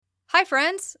Hi,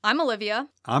 friends. I'm Olivia.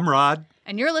 I'm Rod.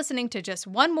 And you're listening to Just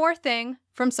One More Thing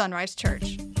from Sunrise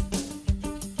Church.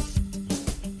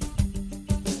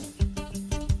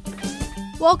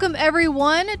 Welcome,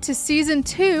 everyone, to Season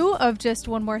 2 of Just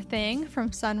One More Thing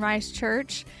from Sunrise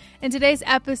Church. In today's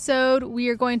episode, we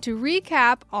are going to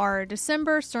recap our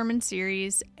December sermon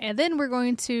series, and then we're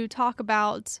going to talk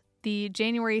about the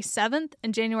January 7th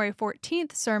and January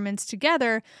 14th sermons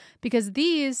together, because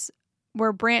these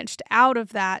were branched out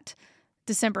of that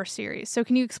December series. So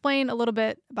can you explain a little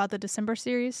bit about the December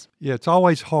series? Yeah, it's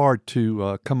always hard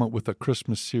to come up with a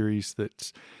Christmas series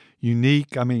that's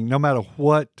unique. I mean, no matter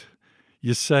what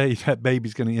you say, that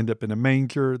baby's going to end up in a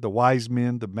manger. The wise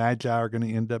men, the magi are going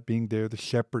to end up being there. The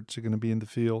shepherds are going to be in the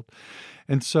field.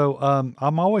 And so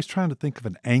I'm always trying to think of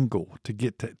an angle to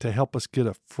get to help us get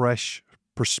a fresh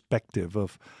perspective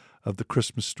of the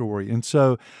Christmas story. And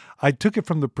so I took it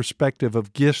from the perspective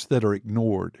of gifts that are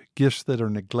ignored, gifts that are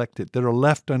neglected, that are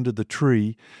left under the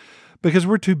tree because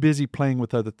we're too busy playing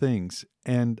with other things.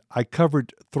 And I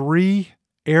covered 3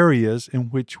 areas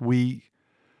in which we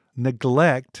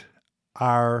neglect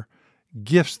our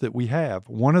gifts that we have.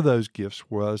 One of those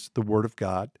gifts was the Word of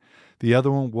God. The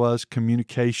other one was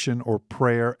communication or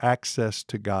prayer, access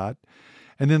to God.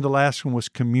 And then the last one was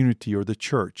community or the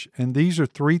church. And these are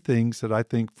 3 things that I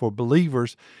think for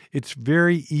believers, it's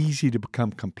very easy to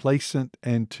become complacent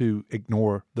and to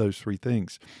ignore those 3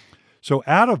 things. So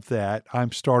out of that,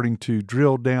 I'm starting to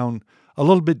drill down a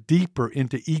little bit deeper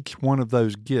into each one of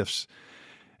those gifts.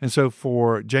 And so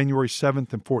for January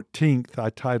 7th and 14th,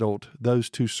 I titled those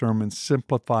 2 sermons,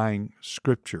 Simplifying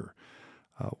Scripture.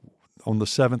 On the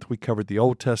 7th, we covered the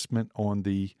Old Testament. On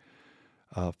the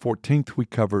 14th, we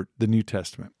covered the New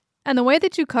Testament. And the way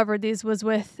that you covered these was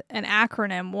with an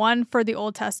acronym, one for the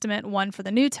Old Testament, one for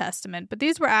the New Testament. But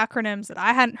these were acronyms that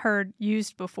I hadn't heard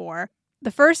used before.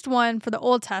 The first one for the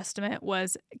Old Testament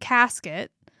was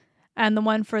casket, and the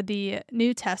one for the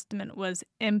New Testament was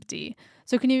empty.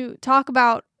 So can you talk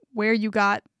about where you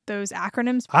got those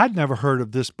acronyms? I'd never heard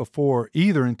of this before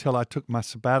either until I took my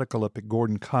sabbatical up at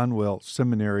Gordon Conwell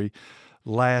Seminary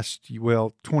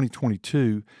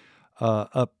 2022.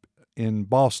 Up in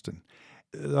Boston.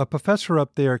 A professor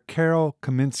up there, Carol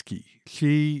Kaminsky,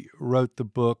 she wrote the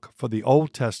book for the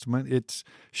Old Testament.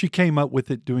 She came up with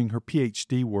it doing her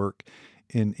PhD work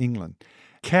in England.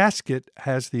 Casket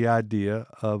has the idea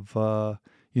of,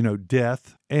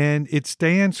 death, and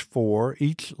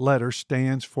each letter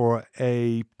stands for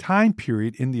a time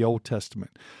period in the Old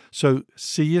Testament. So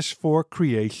C is for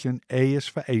creation, A is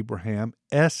for Abraham,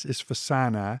 S is for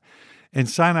Sinai, and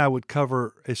Sinai would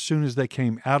cover as soon as they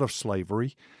came out of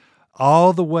slavery,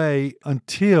 all the way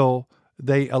until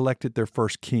they elected their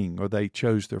first king, or they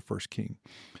chose their first king.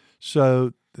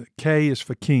 So the K is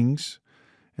for kings,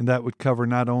 and that would cover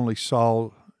not only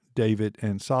Saul, David,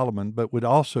 and Solomon, but would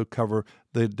also cover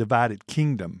the divided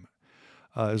kingdom,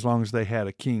 as long as they had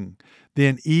a king.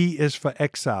 Then E is for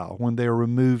exile, when they are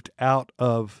removed out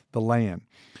of the land.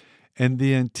 And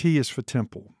then T is for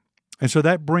temple. And so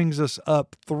that brings us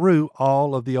up through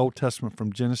all of the Old Testament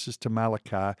from Genesis to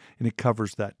Malachi, and it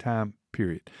covers that time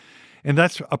period. And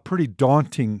that's a pretty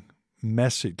daunting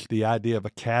message, the idea of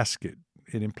a casket.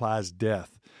 It implies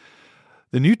death.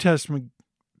 The New Testament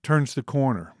turns the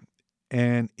corner,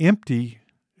 and empty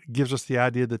gives us the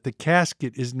idea that the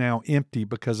casket is now empty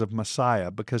because of Messiah,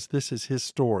 because this is his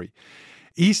story.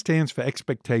 E stands for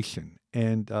expectation,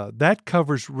 and that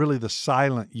covers really the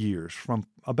silent years from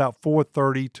about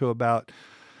 430 to about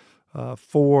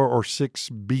 4 or 6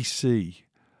 BC.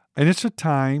 And it's a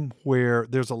time where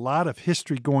there's a lot of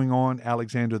history going on,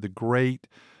 Alexander the Great,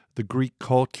 the Greek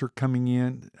culture coming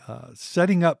in,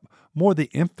 setting up more the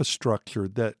infrastructure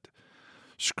that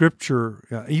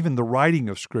Scripture, even the writing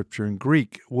of Scripture in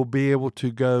Greek, will be able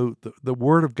to go, the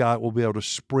Word of God will be able to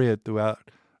spread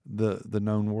throughout the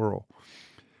known world.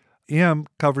 M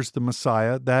covers the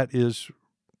Messiah. That is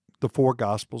the 4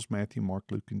 Gospels, Matthew, Mark,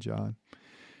 Luke, and John.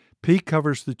 P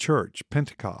covers the church,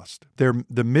 Pentecost.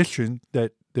 The mission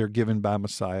that they're given by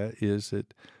Messiah is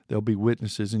that there'll be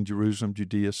witnesses in Jerusalem,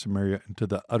 Judea, Samaria, and to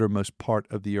the uttermost part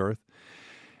of the earth.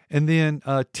 And then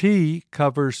T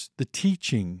covers the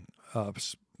teaching,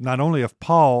 not only of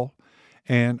Paul,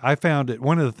 and I found that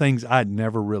one of the things I'd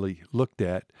never really looked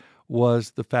at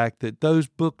was the fact that those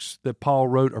books that Paul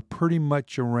wrote are pretty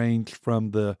much arranged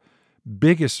from the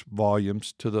biggest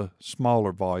volumes to the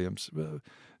smaller volumes.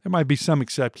 There might be some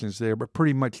exceptions there, but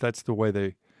pretty much that's the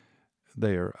way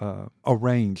they are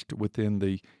arranged within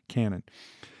the canon.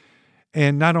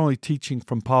 And not only teaching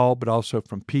from Paul, but also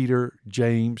from Peter,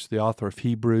 James, the author of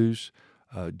Hebrews.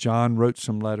 John wrote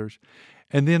some letters.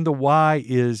 And then the why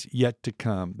is yet to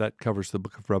come. That covers the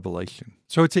book of Revelation.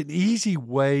 So it's an easy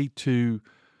way to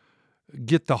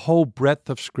get the whole breadth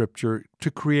of Scripture, to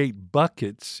create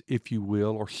buckets, if you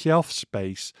will, or shelf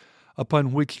space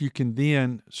upon which you can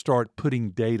then start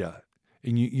putting data,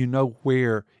 and you know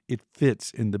where it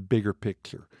fits in the bigger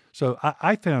picture. So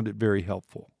I found it very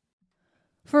helpful.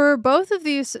 For both of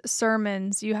these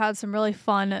sermons, you had some really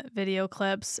fun video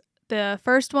clips. The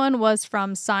first one was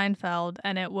from Seinfeld,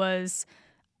 and it was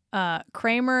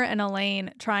Kramer and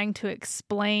Elaine trying to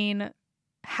explain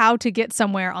how to get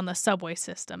somewhere on the subway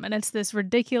system. And it's this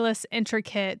ridiculous,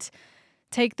 intricate,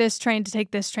 take this train to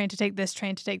take this train to take this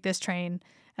train to take this train.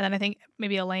 And then I think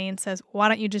maybe Elaine says, why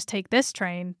don't you just take this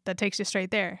train that takes you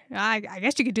straight there? I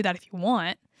guess you could do that if you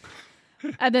want.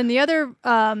 And then the other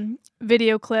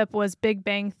video clip was Big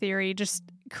Bang Theory, just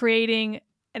creating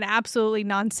an absolutely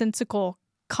nonsensical,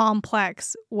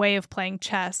 complex way of playing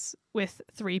chess with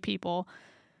three people.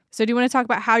 So do you want to talk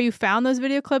about how you found those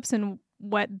video clips and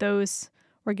what those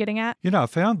were getting at? I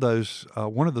found those,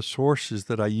 one of the sources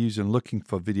that I use in looking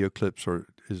for video clips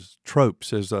is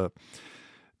Tropes. There's a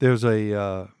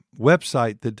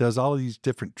website that does all of these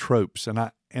different tropes, and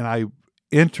I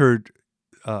entered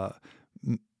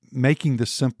making the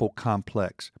simple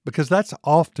complex, because that's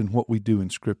often what we do in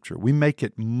Scripture. We make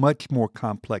it much more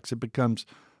complex. It becomes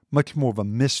much more of a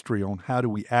mystery on how do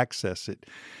we access it.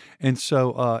 And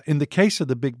so in the case of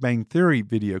the Big Bang Theory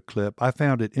video clip, I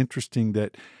found it interesting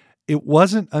that it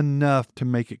wasn't enough to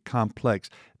make it complex.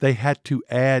 They had to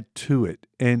add to it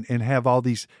and have all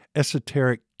these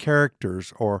esoteric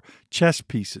characters or chess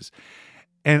pieces.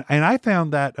 And I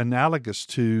found that analogous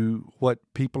to what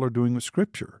people are doing with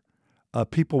Scripture.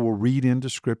 People will read into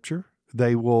Scripture.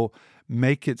 They will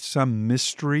make it some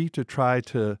mystery to try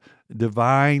to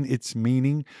divine its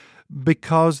meaning,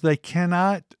 because they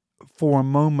cannot for a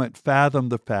moment fathom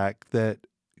the fact that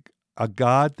a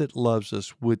God that loves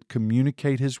us would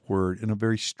communicate His Word in a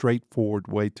very straightforward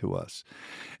way to us.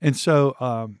 And so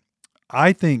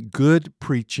I think good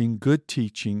preaching, good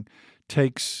teaching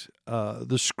takes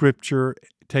the Scripture,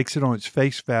 takes it on its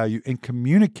face value, and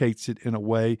communicates it in a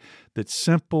way that's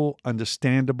simple,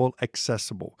 understandable,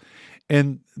 accessible.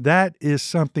 And that is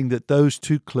something that those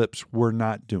two clips were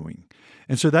not doing.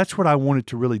 And so that's what I wanted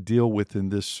to really deal with in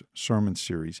this sermon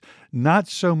series. Not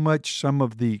so much some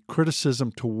of the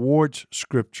criticism towards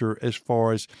Scripture as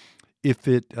far as if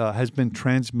it has been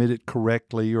transmitted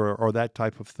correctly or that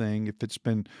type of thing, if it's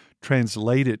been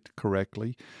translated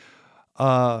correctly,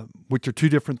 which are two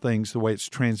different things, the way it's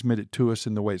transmitted to us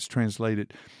and the way it's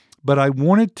translated. But I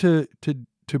wanted to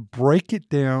break it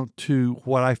down to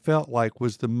what I felt like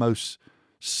was the most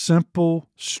simple,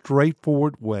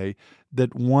 straightforward way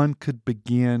that one could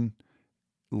begin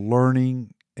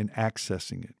learning and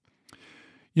accessing it.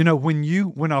 When you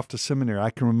went off to seminary, I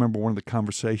can remember one of the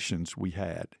conversations we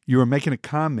had. You were making a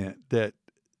comment that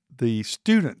the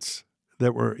students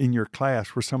that were in your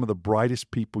class were some of the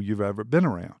brightest people you've ever been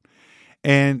around.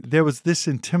 And there was this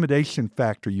intimidation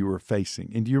factor you were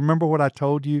facing. And do you remember what I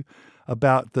told you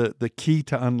about the key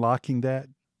to unlocking that?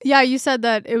 Yeah, you said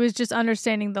that it was just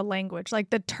understanding the language,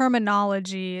 like the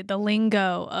terminology, the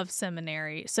lingo of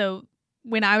seminary. So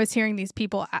when I was hearing these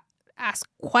people ask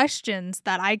questions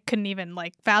that I couldn't even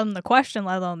fathom the question,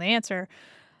 let alone the answer,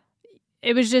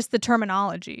 it was just the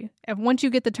terminology. And once you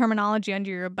get the terminology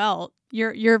under your belt,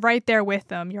 you're right there with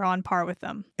them. You're on par with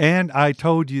them. And I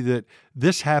told you that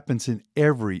this happens in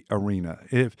every arena.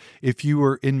 If you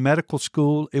were in medical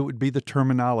school, it would be the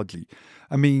terminology.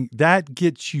 I mean, that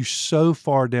gets you so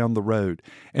far down the road.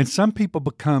 And some people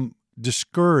become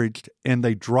discouraged and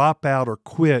they drop out or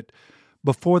quit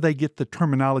before they get the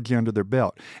terminology under their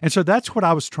belt. And so that's what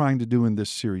I was trying to do in this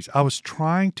series. I was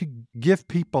trying to give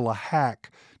people a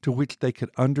hack to which they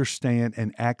could understand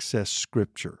and access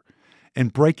Scripture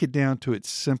and break it down to its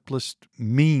simplest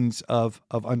means of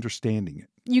understanding it.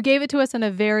 You gave it to us in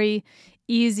a very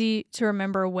easy to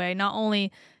remember way. Not only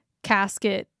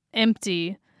casket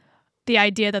empty, the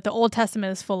idea that the Old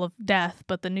Testament is full of death,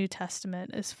 but the New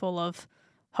Testament is full of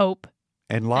hope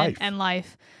and life. And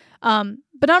life.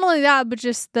 But not only that, but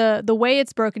just the way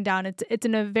it's broken down. It's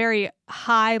in a very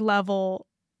high level,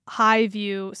 high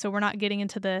view. So we're not getting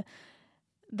into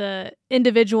the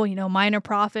individual, minor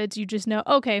prophets. You just know,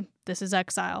 okay, this is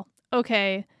exile.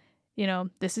 Okay,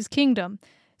 this is kingdom.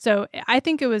 So I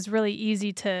think it was really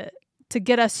easy to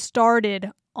get us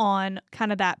started on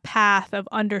kind of that path of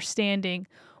understanding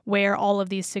where all of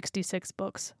these 66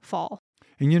 books fall.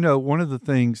 And one of the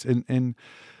things, and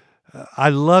I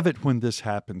love it when this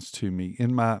happens to me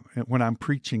when I'm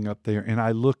preaching up there and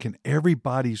I look and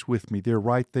everybody's with me. They're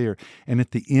right there. And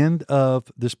at the end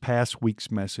of this past week's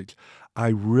message, I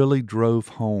really drove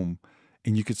home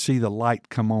and you could see the light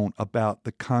come on about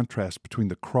the contrast between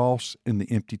the cross and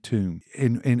the empty tomb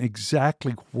and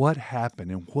exactly what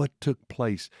happened and what took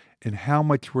place and how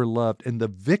much we're loved and the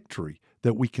victory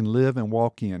that we can live and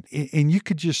walk in. And you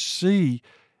could just see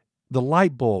the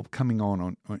light bulb coming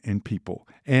on in people.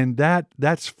 And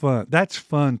that's fun. That's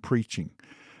fun preaching.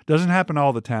 Doesn't happen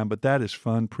all the time, but that is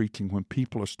fun preaching when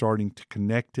people are starting to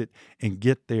connect it and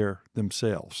get there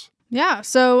themselves. Yeah,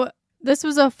 so this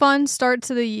was a fun start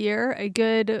to the year, a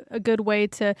good way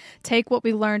to take what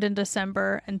we learned in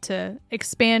December and to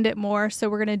expand it more. So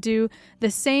we're going to do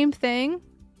the same thing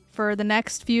for the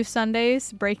next few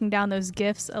Sundays, breaking down those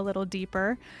gifts a little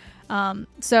deeper.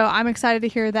 So I'm excited to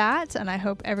hear that, and I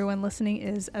hope everyone listening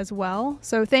is as well.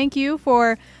 So thank you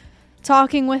for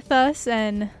talking with us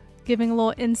and giving a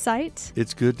little insight.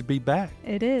 It's good to be back.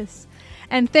 It is.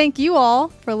 And thank you all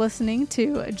for listening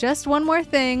to Just One More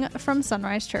Thing from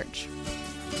Sunrise Church.